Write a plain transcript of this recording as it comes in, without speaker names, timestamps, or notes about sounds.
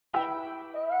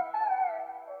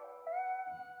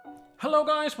Hello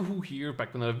guys, Wahoo here,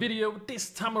 back with another video.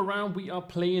 This time around we are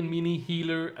playing Mini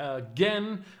Healer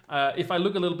again. If I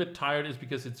look a little bit tired, it's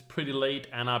because it's pretty late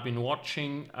and I've been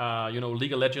watching,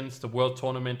 League of Legends. The World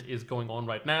Tournament is going on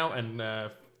right now and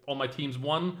all my teams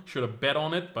won. Should have bet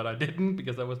on it, but I didn't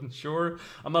because I wasn't sure.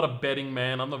 I'm not a betting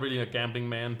man, I'm not really a gambling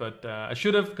man, but I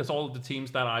should have, because all of the teams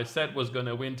that I said was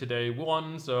gonna win today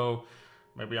won, so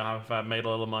maybe I have made a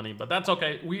little money, but that's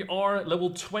okay. We are level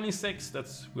 26.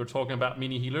 We're talking about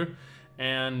Mini Healer,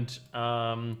 and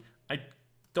I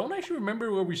don't actually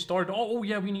remember where we started. Oh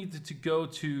yeah, we needed to go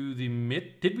to the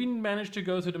mid. Did we manage to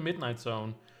go to the midnight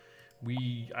zone?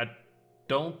 I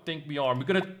don't think we are. We're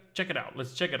gonna check it out.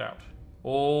 Let's check it out.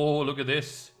 Oh, look at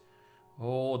this.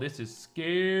 Oh, this is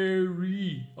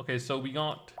scary. Okay, so we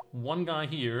got one guy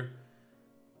here.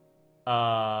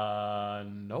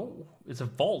 No, it's a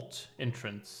vault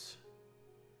entrance.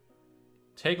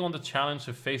 Take on the challenge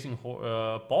of facing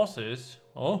bosses.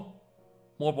 Oh,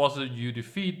 more bosses you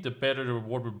defeat, the better the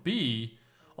reward will be.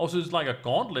 Also, it's like a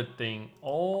gauntlet thing.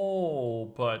 Oh,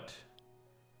 but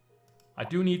I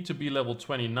do need to be level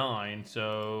 29,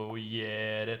 so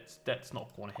yeah, that's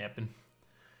not gonna happen.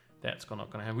 That's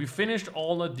not gonna happen. We finished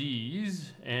all of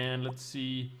these, and let's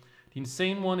see. The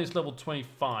insane one is level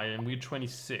 25 and we're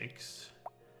 26.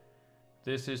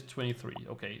 This is 23.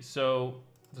 Okay, so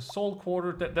the soul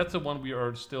quarter, that's the one we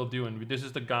are still doing. This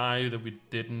is the guy that we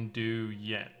didn't do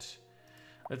yet.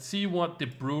 Let's see what the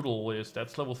brutal is.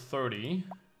 That's level 30.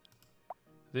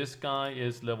 This guy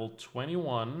is level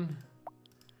 21.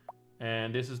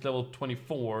 And this is level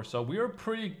 24. So we are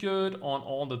pretty good on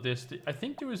all of this. I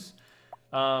think there was...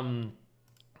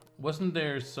 wasn't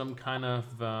there some kind of...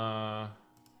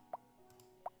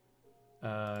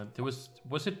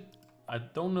 was it, I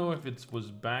don't know if it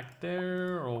was back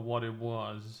there or what it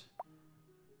was.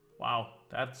 Wow,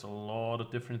 that's a lot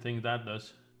of different things that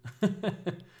does.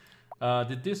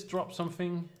 Did this drop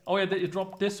something? Oh yeah, it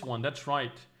dropped this one, that's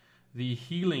right. The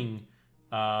healing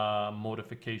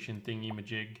modification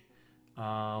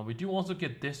thingy-majig. We do also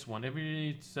get this one.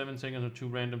 Every 7 seconds or 2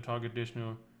 random target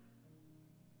additional.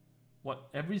 What?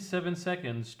 Every 7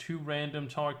 seconds, 2 random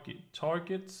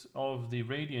targets of the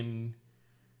radiant.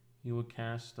 You will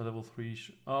cast the level 3.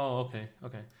 Oh, okay,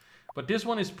 okay. But this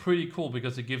one is pretty cool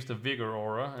because it gives the vigor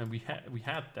aura, and we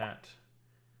had that.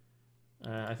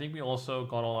 I think we also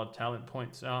got all our talent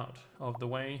points out of the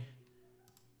way,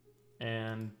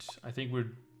 and I think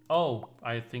we're. Oh,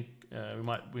 I think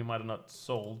we might have not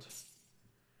sold.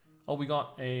 Oh, we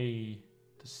got the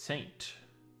Saint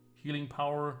healing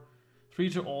power,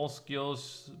 3 to all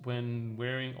skills when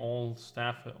wearing all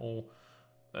staff.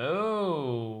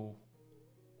 Oh.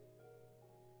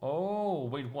 Oh,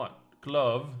 wait, what?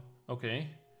 Glove. Okay.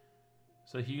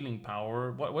 So healing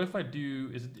power. What if I do...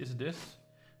 Is it this?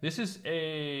 This is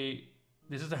a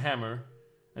hammer.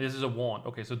 And this is a wand.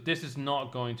 Okay, so this is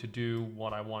not going to do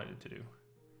what I wanted it to do.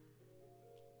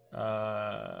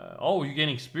 Oh, you gain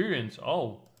experience.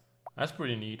 Oh, that's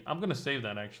pretty neat. I'm gonna save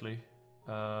that, actually.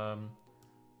 Put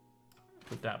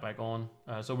that back on.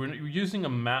 So we're using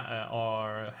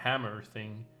our hammer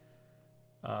thing.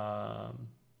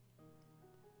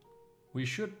 We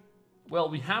should, well,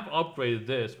 we have upgraded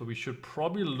this, but we should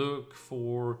probably look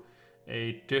for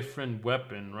a different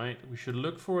weapon, right? We should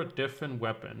look for a different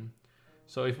weapon.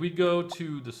 So if we go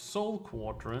to the soul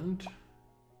quadrant,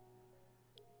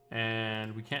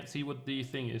 and we can't see what the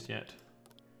thing is yet.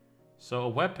 So a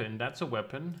weapon, that's a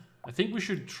weapon. I think we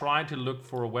should try to look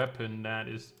for a weapon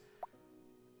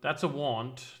that's a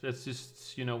wand. That's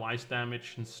just, ice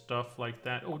damage and stuff like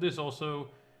that. Oh, this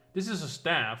is a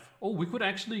staff. Oh, we could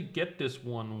actually get this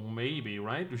one, maybe,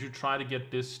 right? We should try to get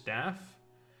this staff.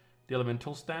 The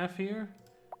elemental staff here.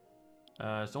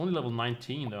 It's only level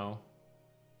 19, though.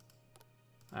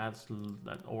 That's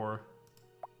that, or...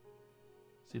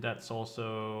 See, that's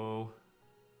also...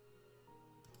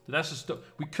 That's just...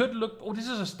 We could look... Oh, this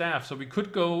is a staff, so we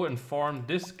could go and farm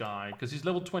this guy, because he's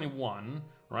level 21,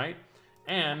 right?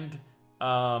 And...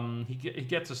 he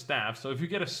gets a staff, so if you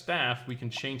get a staff, we can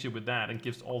change it with that and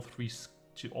gives all 3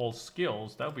 to all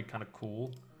skills. That would be kind of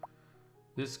cool.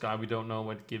 This guy, we don't know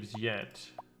what it gives yet.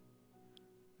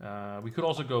 We could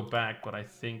also go back, but I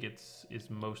think it's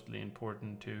mostly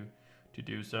important to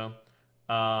do so.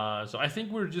 So I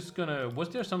think we're just gonna... Was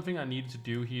there something I needed to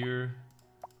do here?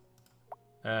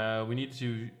 We need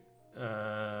to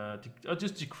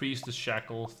just decrease the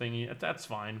shackle thingy. That's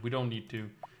fine. We don't need to.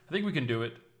 I think we can do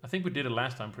it. I think we did it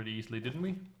last time pretty easily, didn't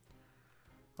we?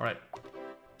 Alright.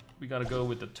 We gotta go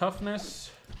with the toughness.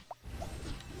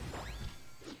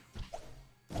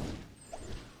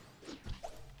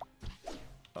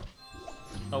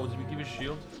 Oh, did we give a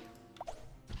shield?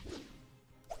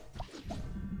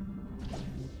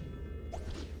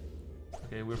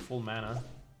 Okay, we're full mana.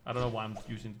 I don't know why I'm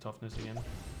using the toughness again.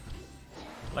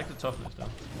 I like the toughness though.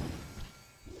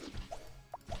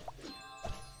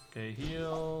 Okay,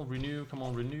 heal, renew, come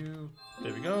on, renew.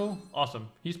 There we go. Awesome.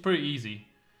 He's pretty easy.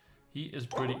 He is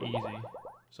pretty easy.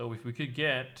 So if we could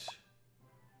get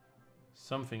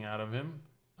something out of him,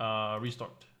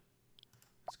 restart.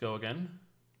 Let's go again.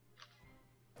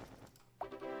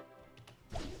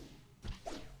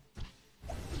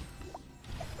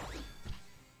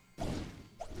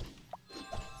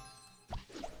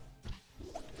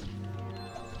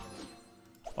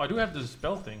 Oh, I do have the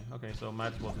spell thing. Okay, so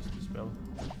might as well just dispel.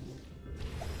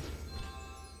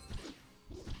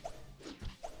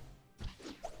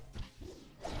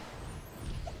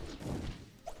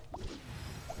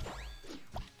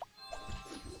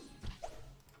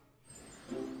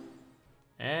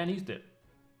 And he's dead.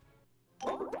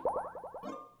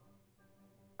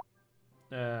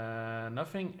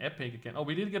 Nothing epic again. Oh,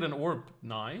 we did get an orb.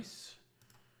 Nice.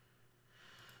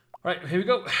 All right, here we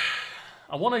go.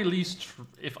 I want to at least,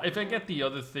 if I get the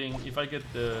other thing, if I get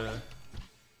the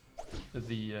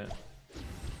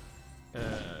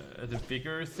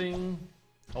bigger thing,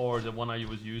 or the one I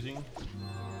was using,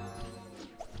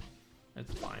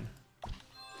 it's fine.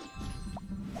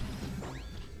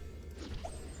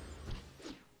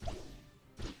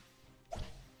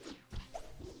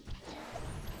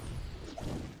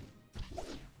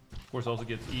 Of course, it also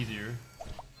gets easier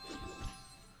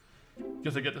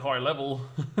because I get the higher level.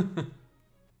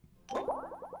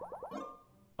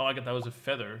 Oh, I get that was a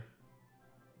feather.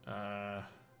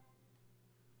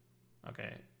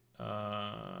 Okay.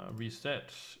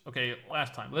 Reset. Okay,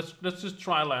 last time. Let's just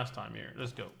try last time here.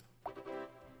 Let's go.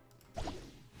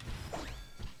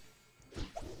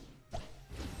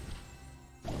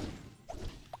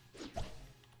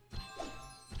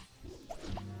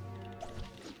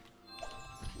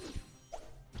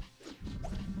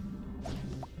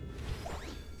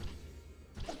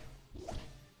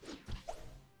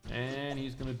 And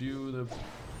he's gonna do the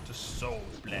soul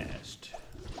blast.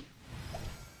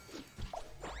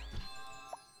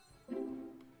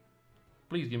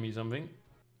 Please give me something.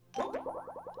 Oh,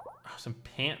 some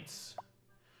pants.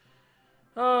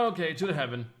 Okay, to the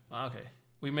heaven. Okay,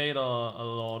 we made a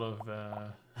lot of.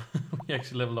 We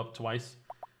actually leveled up twice.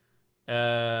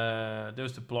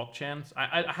 There's the block chance.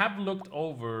 I have looked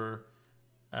over.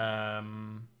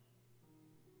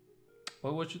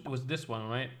 What was this one,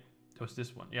 right? It was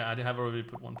this one. Yeah, I have already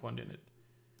put 1 point in it.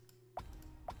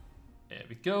 There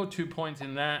we go. 2 points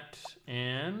in that,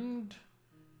 and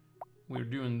we're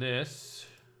doing this,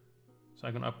 so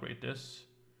I can upgrade this.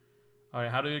 All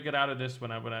right, how do you get out of this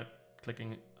without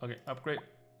clicking? Okay, upgrade.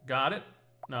 Got it.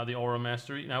 Now the aura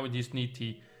mastery. Now we just need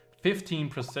the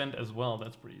 15% as well.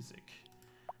 That's pretty sick.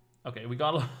 Okay, we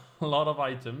got a lot of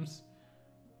items.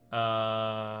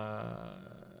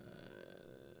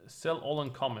 Sell all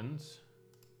uncommons.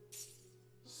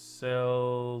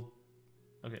 Sell.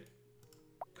 Okay.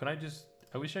 Can I just?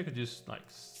 I wish I could just like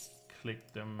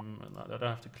click them. I don't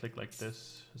have to click like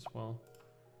this as well.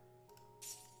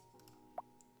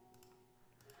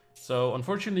 So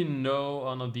unfortunately, no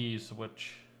on of these.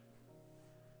 Which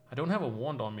I don't have a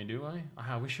wand on me, do I?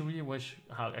 I really wish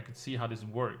how I could see how this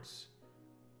works.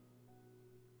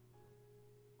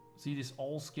 See this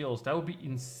all skills. That would be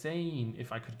insane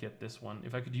if I could get this one.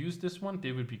 If I could use this one,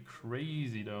 they would be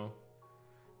crazy though.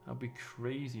 That would be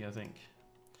crazy, I think.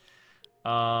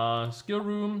 Skill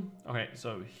room. Okay,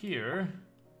 so here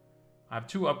I have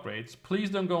 2 upgrades. Please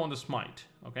don't go on the smite,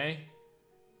 okay?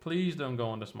 Please don't go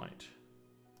on the smite.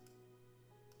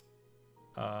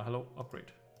 Hello,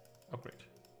 upgrade. Upgrade.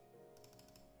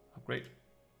 Upgrade.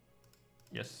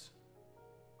 Yes.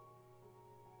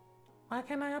 Why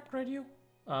can't I upgrade you?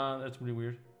 That's really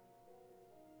weird.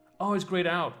 Oh, it's grayed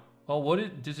out. Oh,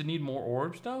 does it need more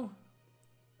orbs though?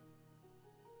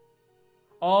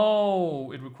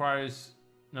 Oh, it requires...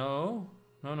 No.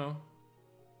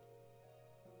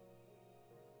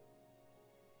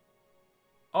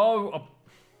 Oh,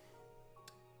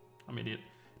 I'm an idiot.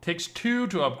 It takes 2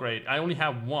 to upgrade. I only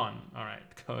have 1. Alright,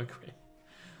 go upgrade.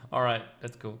 Alright,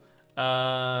 that's cool.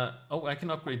 Oh, I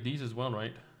can upgrade these as well,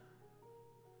 right?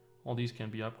 All these can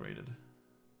be upgraded.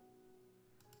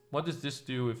 What does this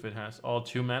do if it has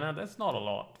 2 mana? That's not a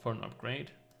lot for an upgrade.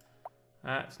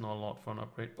 That's not a lot for an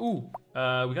upgrade. Ooh,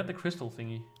 we got the crystal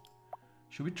thingy.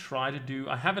 Should we try to do...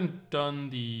 I haven't done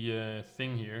the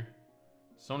thing here.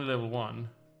 It's only level 1.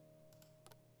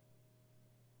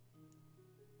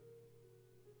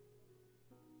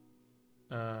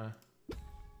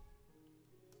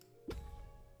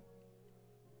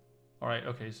 Alright,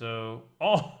 okay, so...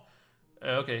 Oh!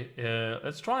 Okay,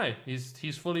 let's try.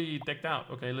 He's fully decked out.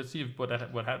 Okay, let's see what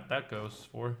that goes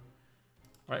for.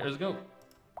 All right, let's go.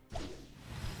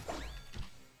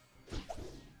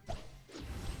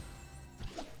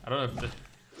 I don't know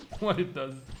if what it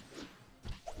does.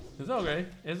 It's okay.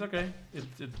 It's okay.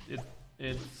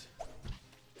 It's.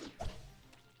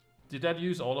 Did that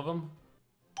use all of them?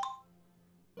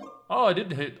 Oh, I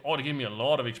did hit. Oh, it gave me a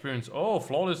lot of experience. Oh,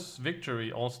 flawless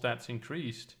victory. All stats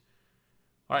increased.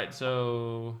 All right,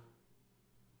 so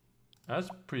that's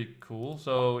pretty cool.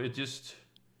 So it just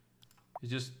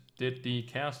did the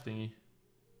chaos thingy.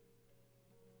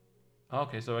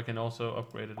 Okay, so I can also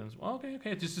upgrade it as well. Okay,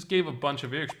 okay. It just gave a bunch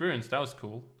of experience. That was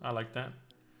cool. I like that.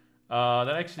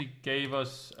 That actually gave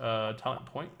us a talent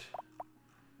point,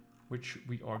 which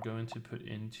we are going to put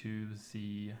into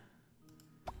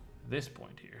this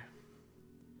point here.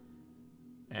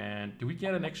 And do we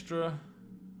get an extra?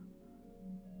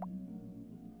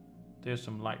 There's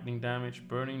some lightning damage,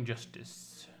 burning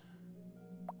justice,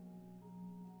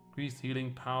 increased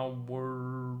healing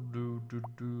power.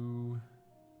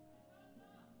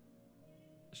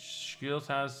 Skills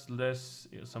has less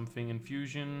something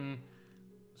infusion,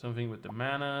 something with the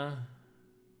mana.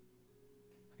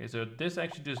 Okay, so this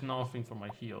actually does nothing for my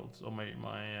heals or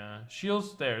my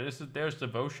shields. There's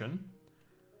devotion.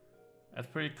 That's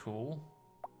pretty cool.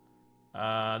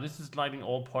 This is lighting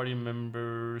all party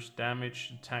members,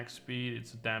 damage, attack speed.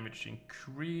 It's a damage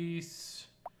increase.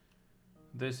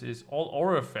 This is all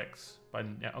aura effects. But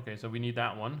yeah, okay, so we need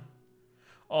that one.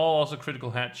 Oh, also critical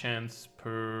hit chance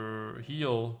per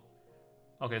heal.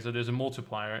 Okay, so there's a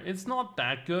multiplier. It's not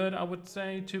that good, I would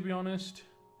say, to be honest.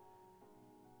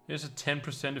 There's a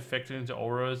 10% effect into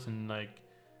auras and like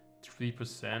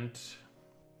 3%.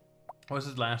 What does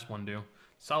this last one do?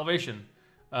 Salvation.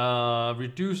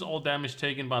 Reduce all damage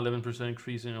taken by 11%,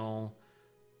 increase in all.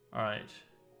 All right.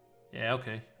 Yeah.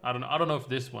 Okay. I don't know if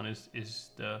this one is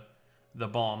the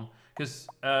bomb, because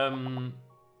I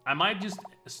might just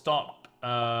stop.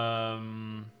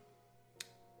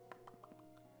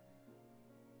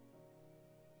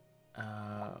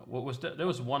 What was that? There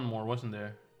was one more, wasn't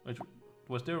there?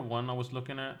 Was there one I was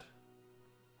looking at?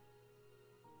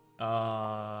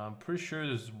 I'm pretty sure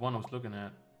there's one I was looking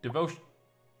at. Devotion.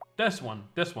 This one.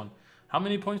 How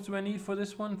many points do I need for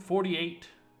this one? 48.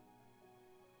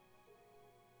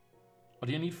 Or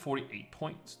do you need 48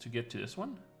 points to get to this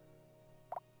one?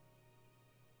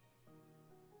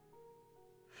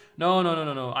 No. No.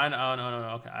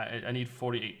 Okay, I need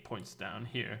 48 points down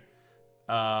here.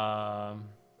 I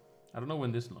don't know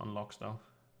when this unlocks though.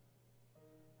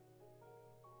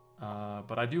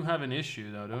 But I do have an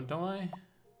issue though, don't I?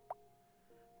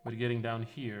 With getting down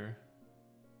here.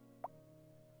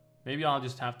 Maybe I'll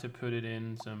just have to put it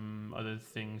in some other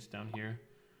things down here.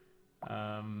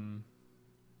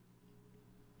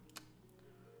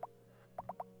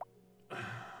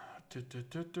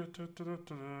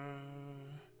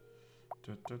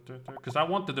 Because I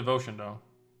want the devotion though,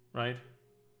 right?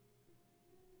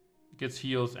 It gets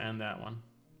heals and that one.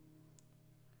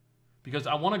 Because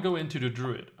I want to go into the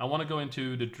druid. I want to go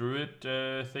into the druid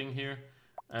thing here.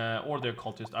 Or the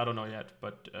occultist, I don't know yet,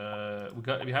 but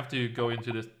we have to go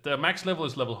into this. The max level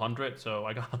is level 100, so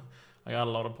I got a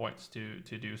lot of points to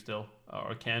do still,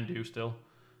 or can do still.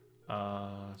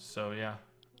 So yeah,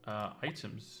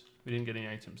 items. We didn't get any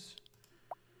items.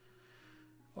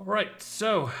 All right,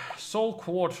 so soul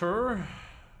quarter.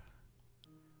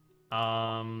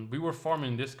 We were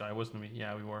farming this guy, wasn't we?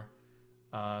 Yeah, we were.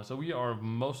 So we are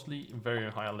mostly very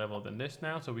higher level than this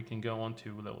now, so we can go on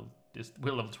to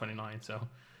we're level 29, so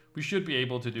we should be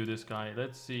able to do this guy.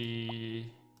 Let's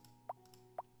see.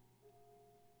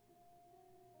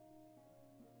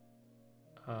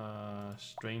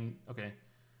 Strain. Okay,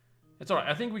 it's all right.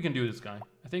 I think we can do this guy.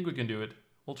 I think we can do it.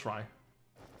 We'll try.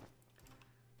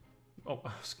 Oh,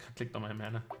 I clicked on my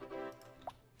mana.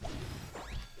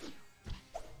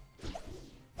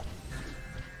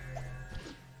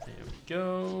 There we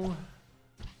go.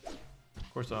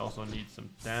 Of course, I also need some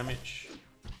damage.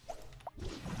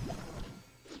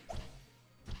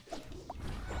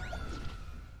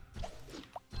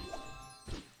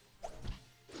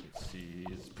 Let's see,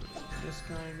 let's put this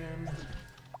guy again.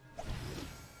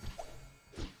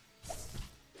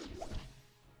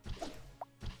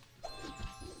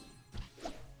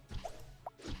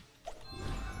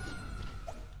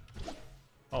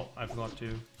 Oh, I forgot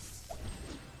to.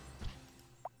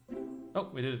 Oh,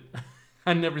 we did it.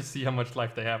 I never see how much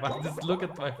life they have. I just look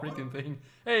at my freaking thing.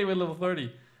 Hey, we're level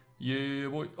 30. Yeah,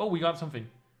 boy. Oh, we got something.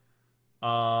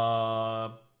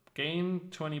 Gain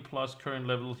 20 plus current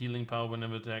level healing power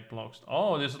whenever attack blocks.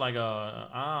 Oh, this is like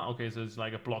a okay, so it's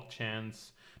like a block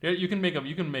chance. There, you can make a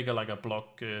like a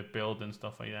block build and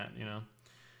stuff like that, you know.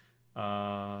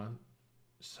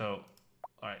 So,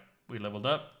 all right, we leveled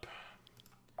up.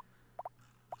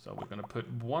 So we're gonna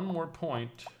put one more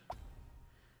point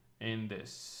in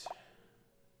this.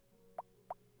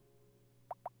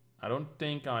 I don't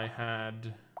think I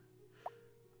had.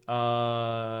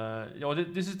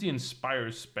 This is the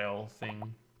Inspire spell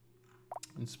thing.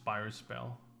 Inspire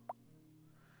spell.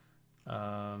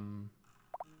 I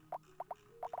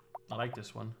like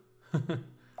this one.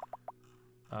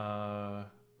 I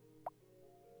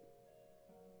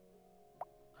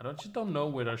just don't know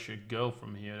where I should go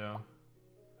from here though.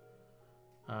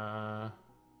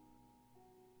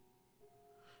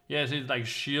 Yeah, so it like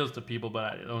shields the people, but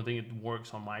I don't think it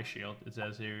works on my shield. It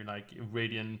says here like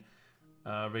radiant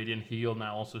heal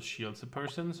now also shields the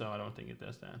person, so I don't think it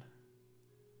does that.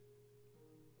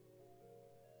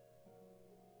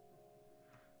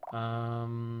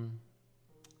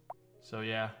 So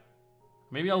yeah,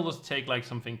 maybe I'll just take like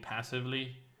something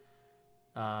passively.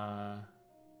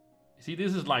 See,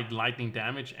 this is like lightning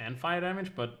damage and fire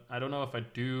damage, but I don't know if I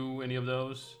do any of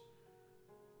those.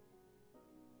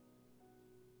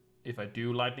 If I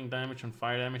do lightning damage and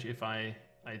fire damage, if I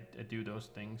do those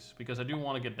things, because I do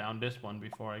want to get down this one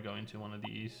before I go into one of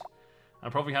these. I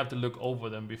probably have to look over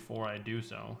them before I do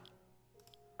so.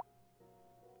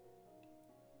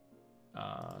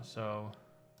 So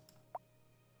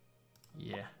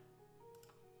yeah.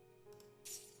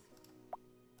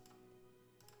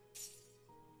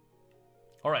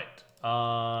 All right.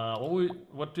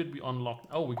 What did we unlock?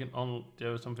 Oh, we can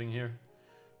there was something here.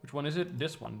 Which one is it?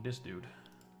 This one. This dude.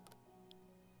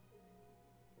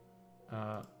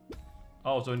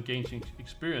 Oh, so engaging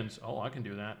experience. Oh, I can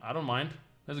do that. I don't mind.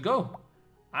 Let's go.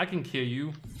 I can kill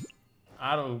you.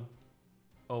 I don't.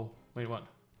 Oh, wait, what?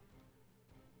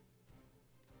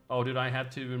 Oh, did I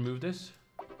have to remove this?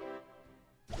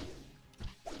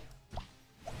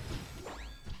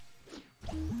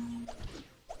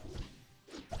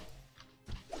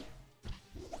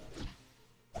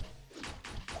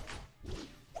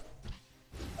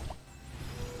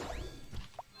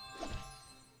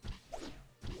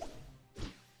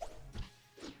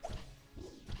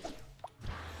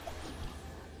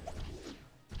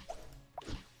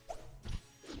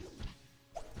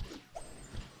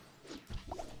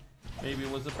 Maybe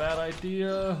it was a bad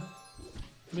idea.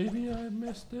 Maybe I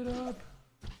messed it up.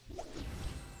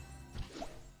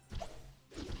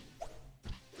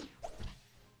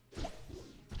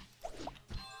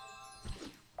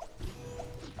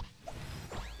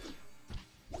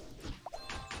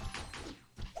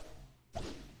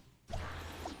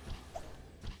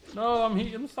 No,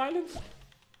 I'm silenced.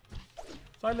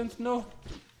 Silence, no.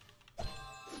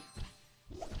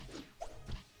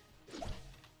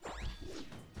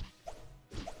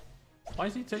 Why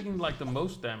is he taking like the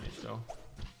most damage though?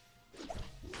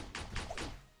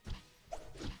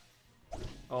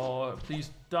 Oh,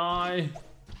 please die.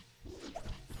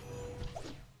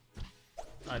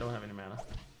 I don't have any mana.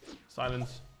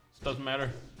 Silence. This doesn't matter.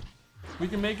 We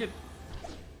can make it.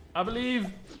 I believe.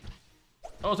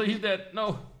 Oh, so he's dead.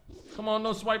 No. Come on,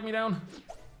 no, swipe me down.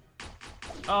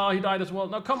 Oh, he died as well.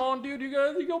 No, come on, dude.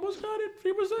 You almost got it.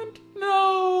 3%.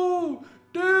 No,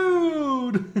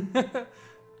 dude.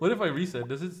 What if I reset?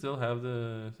 Does it still have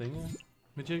the thing?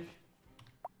 Magic?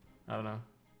 I don't know.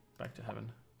 Back to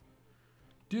heaven.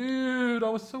 Dude, I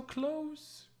was so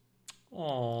close.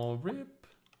 Oh, rip.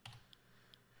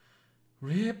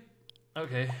 Rip.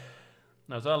 Okay.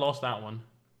 No, so I lost that one.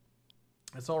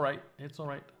 It's alright. It's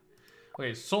alright.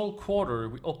 Okay, Soul Quarter.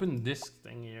 We opened this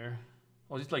thing here.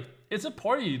 Oh, it's like, it's a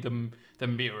party. The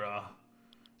mirror.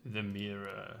 The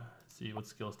mirror. Let's see what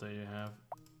skills do you have.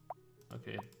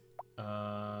 Okay.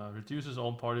 Reduces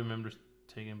all party members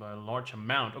taken by a large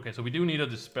amount. Okay, so we do need a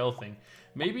dispel thing.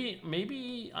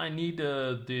 Maybe I need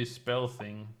a dispel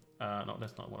thing. No,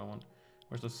 that's not what I want.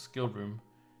 Where's the skill room?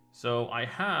 So I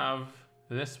have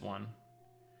this one.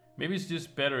 Maybe it's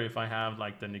just better if I have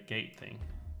like the negate thing,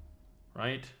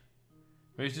 right?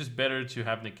 Maybe it's just better to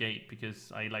have negate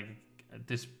because I like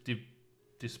this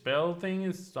dispel thing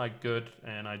is like good,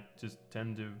 and I just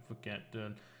tend to forget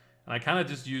the. And I kind of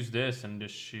just use this and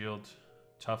just shield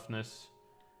toughness,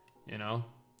 you know,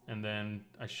 and then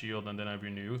I shield and then I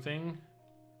renew thing.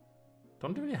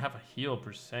 Don't really have a heal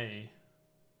per se.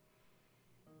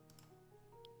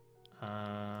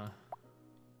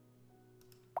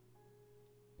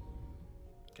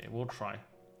 Okay, we'll try.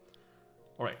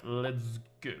 All right, let's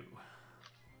go.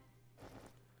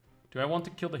 Do I want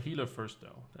to kill the healer first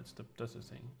though? That's the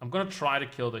thing. I'm gonna try to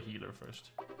kill the healer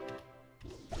first.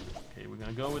 Okay, we're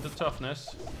gonna go with the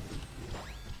toughness.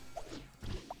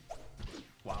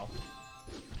 Wow.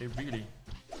 Okay, really.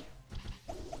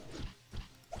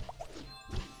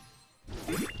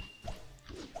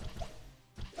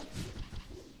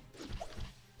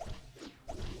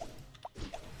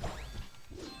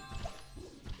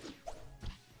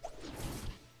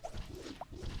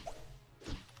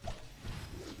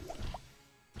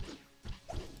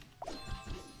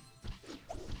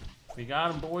 We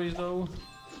got him, boys, though.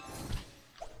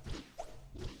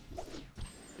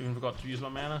 Even forgot to use my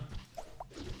mana.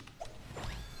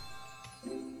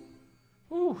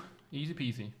 Whew, easy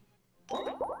peasy.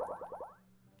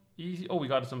 Easy. Oh, we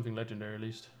got something legendary at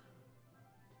least.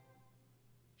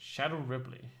 Shadow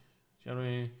Ripley.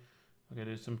 Shadowy. Okay,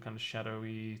 there's some kind of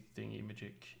shadowy thingy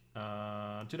magic.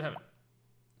 To the heaven.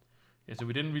 Okay, so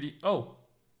we didn't really. Oh!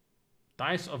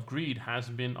 Dice of Greed has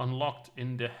been unlocked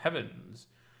in the heavens.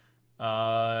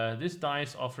 This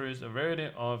dice offers a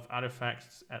variety of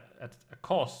artifacts at a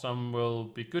cost. Some will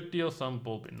be good deals, some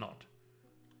will be not.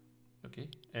 Okay,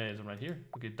 is it right here?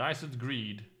 Okay, Dice of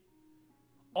Greed.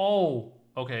 Oh,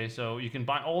 okay, so you can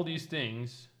buy all these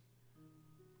things.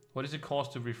 What does it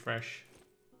cost to refresh?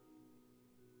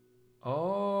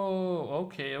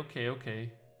 Oh,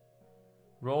 okay.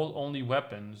 Roll only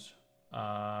weapons.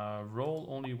 Roll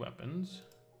only weapons.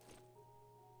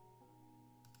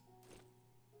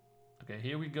 Okay,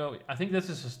 here we go. I think this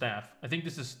is a staff. I think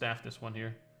this is staff, this one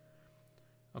here.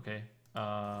 Okay.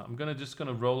 I'm just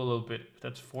gonna roll a little bit.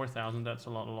 That's 4,000. That's a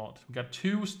lot. We got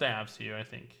 2 staffs here, I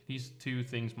think. These 2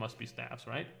 things must be staffs,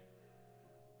 right?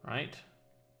 Right.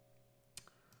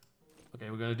 Okay,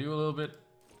 we're gonna do a little bit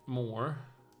more.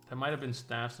 There might have been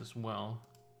staffs as well.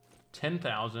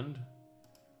 10,000.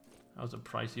 That was a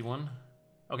pricey one.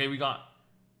 Okay, we got...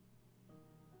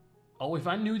 Oh, if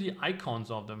I knew the icons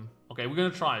of them. Okay, we're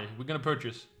gonna try. We're gonna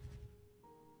purchase.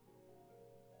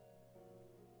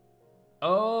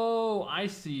 Oh, I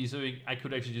see. So I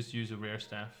could actually just use a rare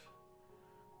staff.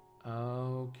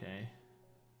 Okay.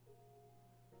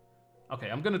 Okay,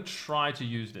 I'm gonna try to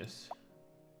use this.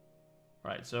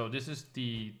 Right, so this is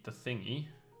the thingy.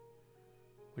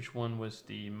 Which one was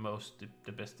the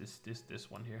best?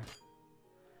 This one here.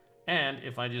 And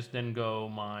if I just then go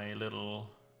my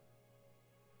little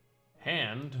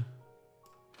hand,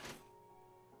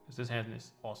 because this hand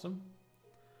is awesome,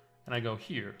 and I go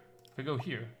here. If I go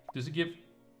here, does it give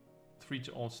 3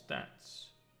 to all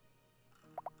stats?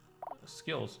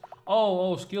 Skills.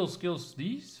 Oh, skills.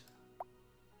 These?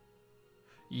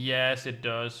 Yes, it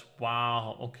does.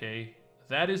 Wow. Okay,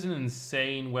 that is an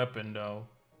insane weapon, though.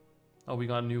 Oh, we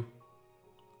got a new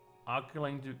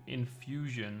alkaline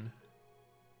infusion.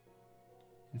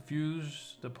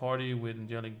 Infuse the party with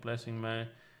angelic blessing, man,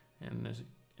 and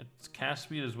its cast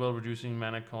speed as well, reducing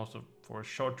mana cost for a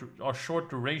short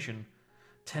duration.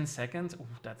 10 seconds? Oh,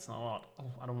 that's not a lot.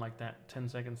 Oh, I don't like that. 10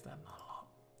 seconds, that's not a lot.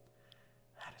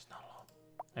 That is not a lot.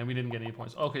 And we didn't get any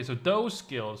points. Okay, so those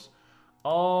skills.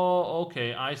 Oh,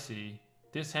 okay, I see.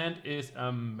 This hand is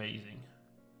amazing.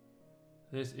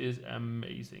 This is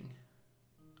amazing.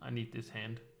 I need this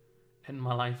hand in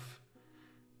my life.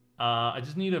 I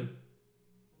just need a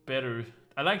better...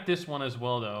 I like this one as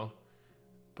well, though.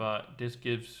 But this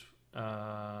gives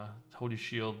Holy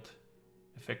Shield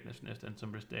effectiveness and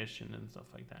some restation and stuff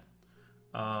like that.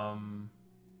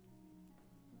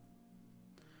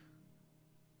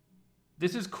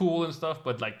 This is cool and stuff,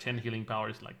 but like 10 healing power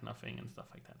is like nothing and stuff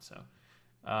like that. So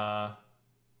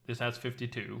this has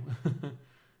 52.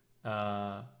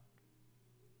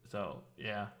 So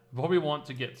yeah, probably want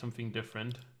to get something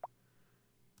different.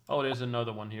 Oh, there's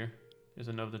another one here. There's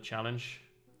another challenge.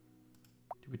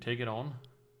 Do we take it on?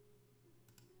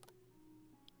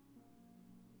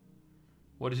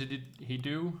 What does he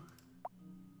do?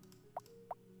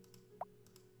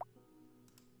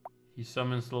 He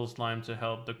summons little slime to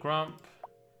help the grump.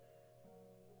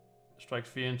 Strikes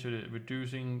fear into the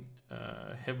reducing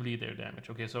heavily their damage.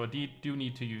 Okay, so I do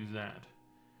need to use that.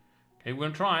 Okay, we're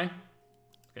gonna try.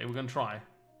 Okay, we're gonna try.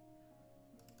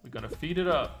 We're gonna feed it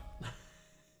up.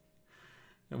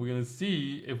 And we're gonna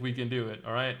see if we can do it,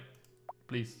 alright?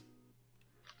 Please.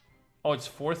 Oh, it's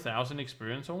 4,000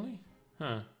 experience only?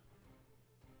 Huh.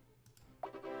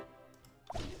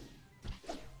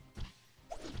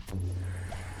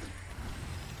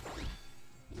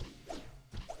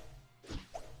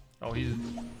 Oh, he's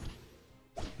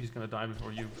gonna die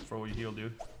before you heal,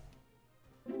 dude.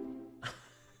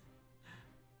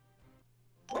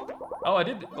 Oh, I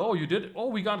did. Oh, you did. Oh,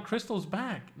 we got crystals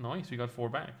back. Nice, we got 4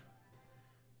 back.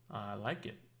 I like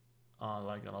it. I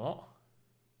like it a lot.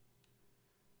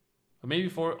 But maybe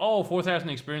 4,000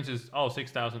 experiences. Oh,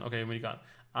 6,000. Okay, what do you got?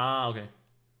 Okay.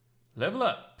 Level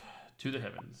up to the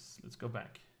heavens. Let's go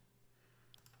back.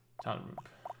 Town room.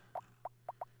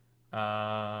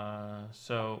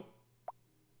 So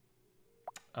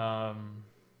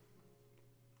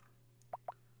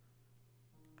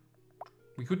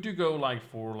we could go like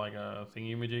for like a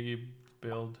thingy-majiggy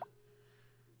build.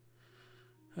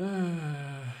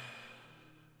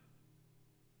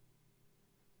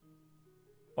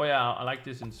 Oh yeah, I like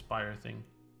this inspire thing.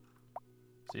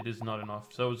 So it is not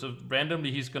enough. So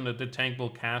randomly the tank will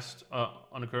cast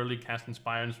on a curly cast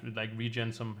inspire and like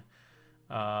regen some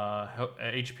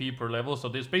HP per level. So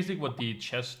this is basically what the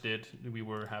chest did that we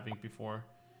were having before.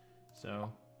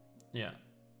 So yeah.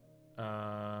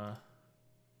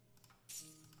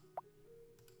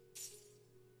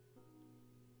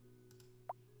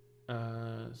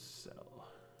 Sell.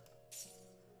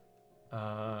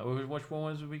 Which one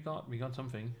was it we got? We got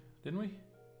something, didn't we?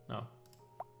 No.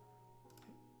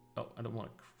 Oh, I don't want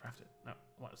to craft it. No,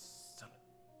 I want to sell it.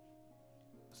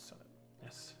 Sell it.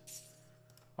 Yes.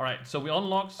 All right, so we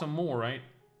unlocked some more, right?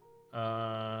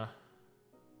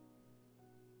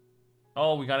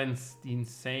 Oh, we got the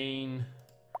insane.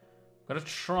 Gotta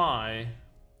try.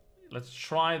 Let's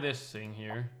try this thing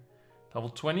here. Level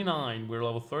 29. We're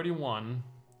level 31.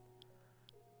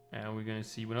 And we're gonna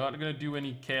see. We're not gonna do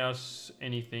any chaos,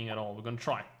 anything at all. We're gonna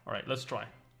try. All right, let's try.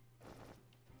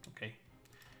 Okay,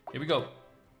 here we go.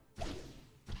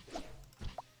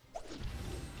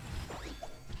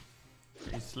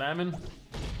 He's slamming.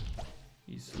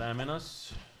 He's slamming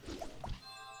us.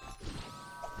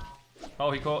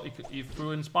 Oh, he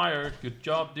threw inspire. Good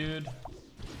job, dude.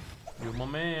 You're my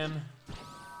man.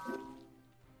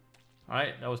 All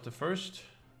right, that was the first.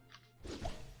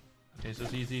 Okay, so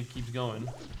it's easy. It keeps going.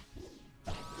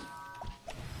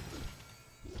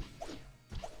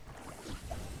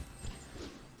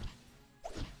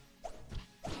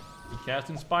 We cast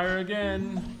inspire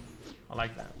again. I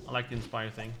like that. I like the inspire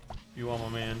thing. You are my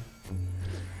man.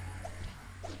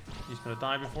 He's gonna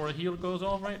die before the heal goes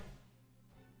off, right?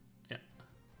 Yeah.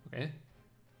 Okay.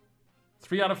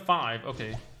 3 out of 5.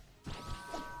 Okay.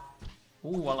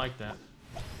 Ooh, I like that.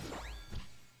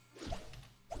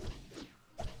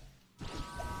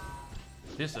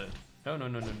 This it? No.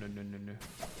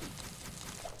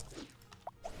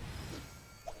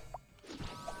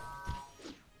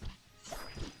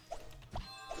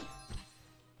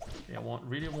 Okay, I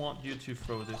really want you to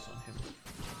throw this on him.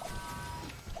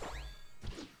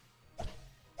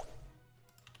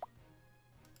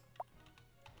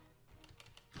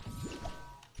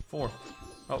 Four.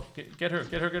 Oh, get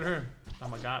her. Oh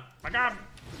my god.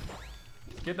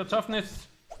 Get the toughness.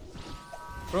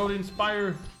 Throw the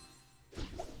inspire.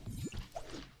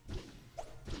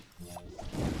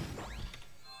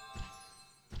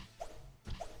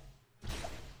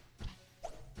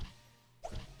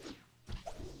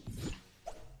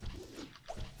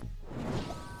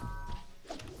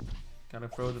 Gotta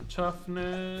throw the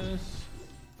toughness.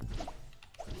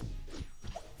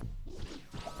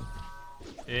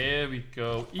 There we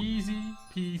go. Easy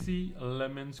peasy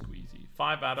lemon squeezy.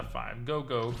 5 out of 5.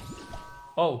 Go.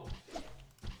 Oh.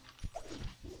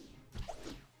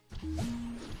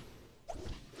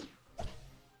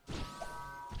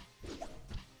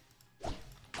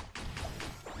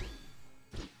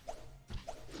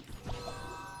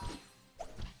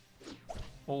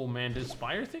 Oh man, this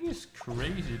spire thing is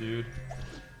crazy, dude.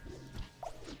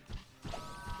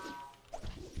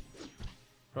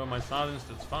 Throw my silence,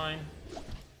 that's fine.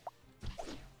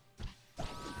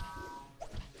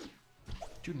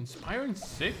 Dude, inspiring's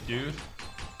sick, dude.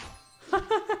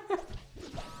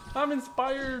 I'm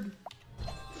inspired.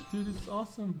 Dude, it's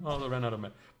awesome. Oh, they ran out of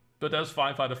mana. But that's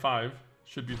 5 out of 5.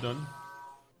 Should be done.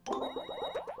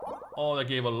 Oh, that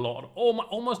gave a lot. Oh, my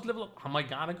almost leveled up. Oh my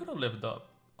god, I could have leveled up.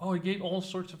 Oh, it gave all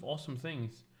sorts of awesome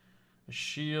things. A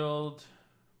shield.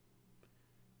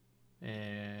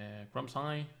 Grumps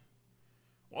high.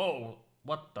 Whoa,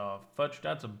 what the fudge?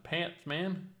 That's some pants,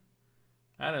 man.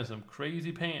 That is some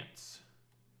crazy pants.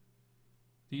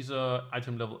 These are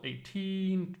item level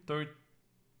 18,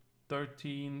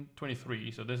 13,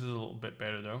 23. So this is a little bit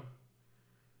better though.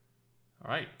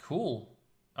 All right, cool.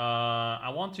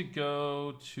 I want to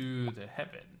go to the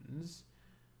heavens.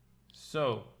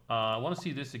 So I want to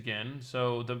see this again.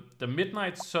 So the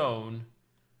midnight zone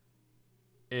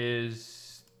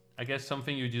is, I guess,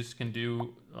 something you just can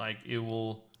do. Like it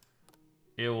will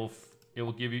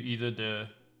give you either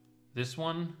this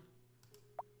one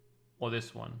or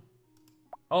this one.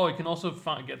 Oh, you can also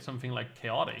get something like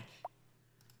chaotic.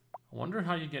 I wonder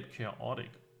how you get chaotic.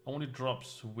 Only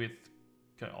drops with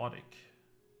chaotic.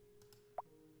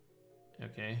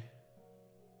 Okay.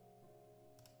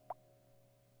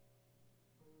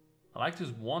 I like this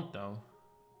wand though.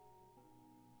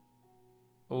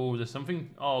 Oh, there's something.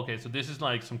 Oh, okay. So this is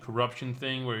like some corruption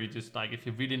thing where you just like, if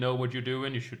you really know what you're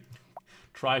doing, you should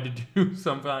try to do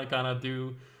something. I kind of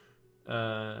do.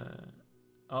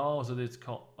 Oh, so it's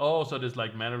called. Oh, so there's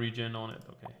like mana regen on it.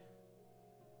 Okay.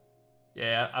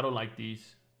 Yeah, I don't like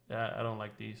these. Yeah, I don't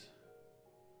like these.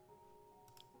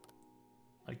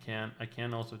 I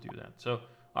can also do that. So,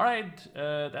 all right.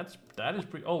 That is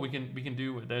pretty. Oh, we can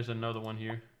do. There's another one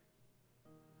here.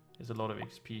 There's a lot of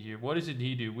XP here. What does it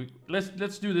he do?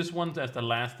 Let's do this one as the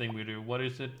last thing we do. What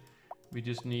is it? We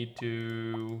just need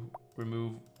to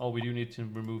remove. Oh, we do need to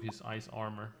remove his ice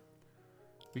armor.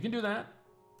 We can do that.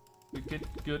 We get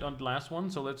good on the last one,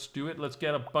 so let's do it. Let's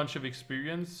get a bunch of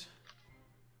experience.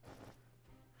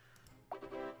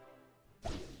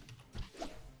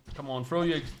 Come on, throw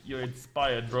your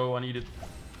inspired, bro. I need it.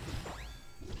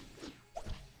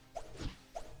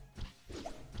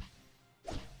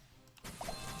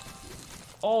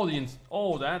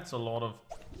 Oh, that's a lot of.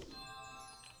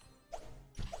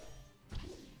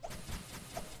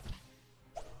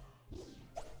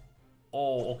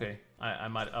 Oh, okay. I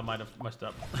might have messed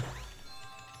up.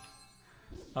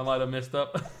 I might have messed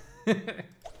up.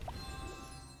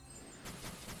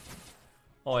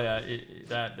 Oh yeah,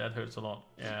 that hurts a lot.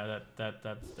 Yeah, that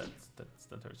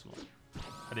hurts a lot.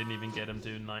 I didn't even get him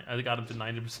to 9. I got him to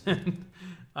 90%.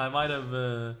 I might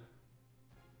have.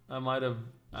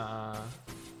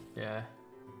 Yeah.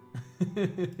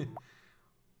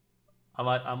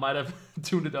 I might have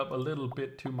tuned it up a little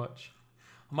bit too much.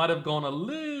 I might have gone a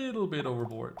little bit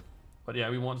overboard. But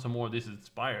yeah, we want some more of this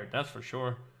inspired, that's for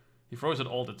sure. He throws it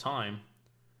all the time.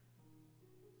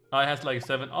 Oh, it has like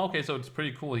 7. Oh, okay, so it's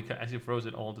pretty cool. He actually throws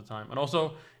it all the time. And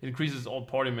also, it increases all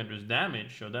party members'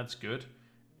 damage, so that's good.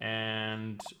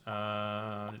 And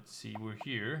let's see, we're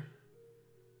here.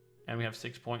 And we have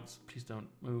 6 points. Please don't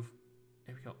move.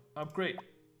 There we go. Upgrade.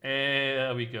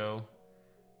 There we go.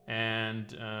 And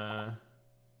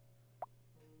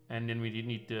then we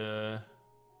need to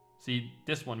see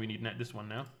this one. We need this one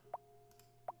now.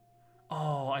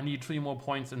 Oh, I need 3 more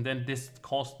points, and then this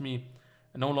cost me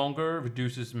no longer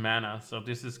reduces mana. So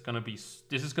this is gonna be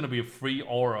a free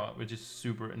aura, which is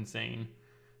super insane,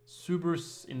 super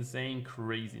insane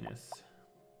craziness.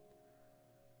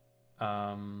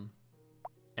 And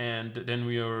then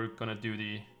we are gonna do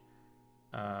the.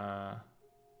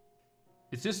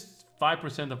 It's just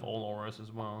 5% of all auras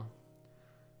as well.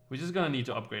 We're just gonna need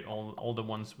to upgrade all the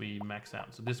ones we max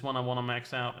out. So this one I want to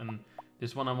max out, and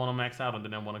this one I want to max out, and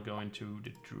then I want to go into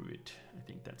the druid. I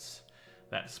think that's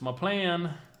my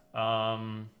plan.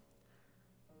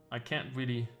 I can't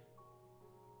really.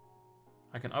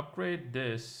 I can upgrade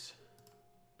this,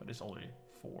 but it's already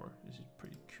 4. This is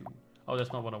pretty cool. Oh,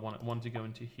 that's not what I want. I want to go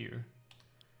into here.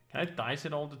 Can I dice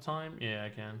it all the time? Yeah, I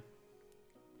can.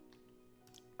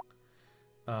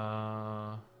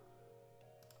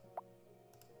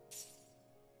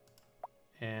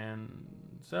 And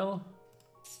sell.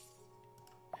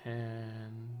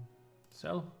 And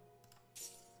sell.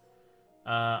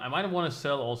 I might want to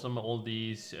sell also all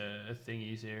these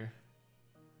thingies here.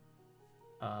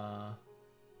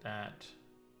 That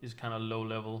is kind of low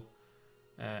level.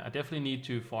 I definitely need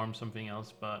to farm something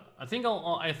else, but I think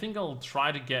I'll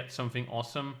try to get something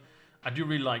awesome. I do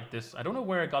really like this. I don't know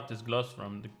where I got this glove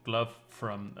from.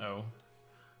 Oh.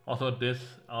 Also, this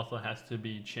also has to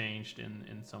be changed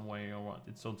in some way or what.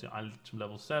 It's also to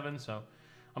level 7, so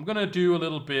I'm gonna do a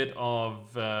little bit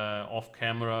of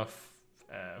off-camera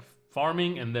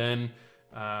farming, and then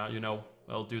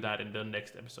I'll do that in the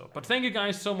next episode. But thank you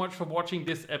guys so much for watching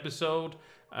this episode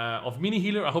of Mini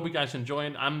Healer. I hope you guys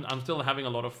enjoyed. I'm still having a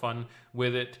lot of fun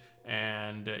with it,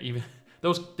 and even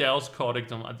those Dells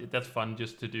Codex, that's fun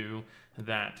just to do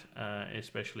that,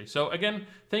 especially. So again,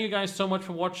 thank you guys so much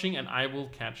for watching, and I will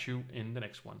catch you in the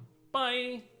next one.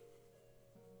 Bye!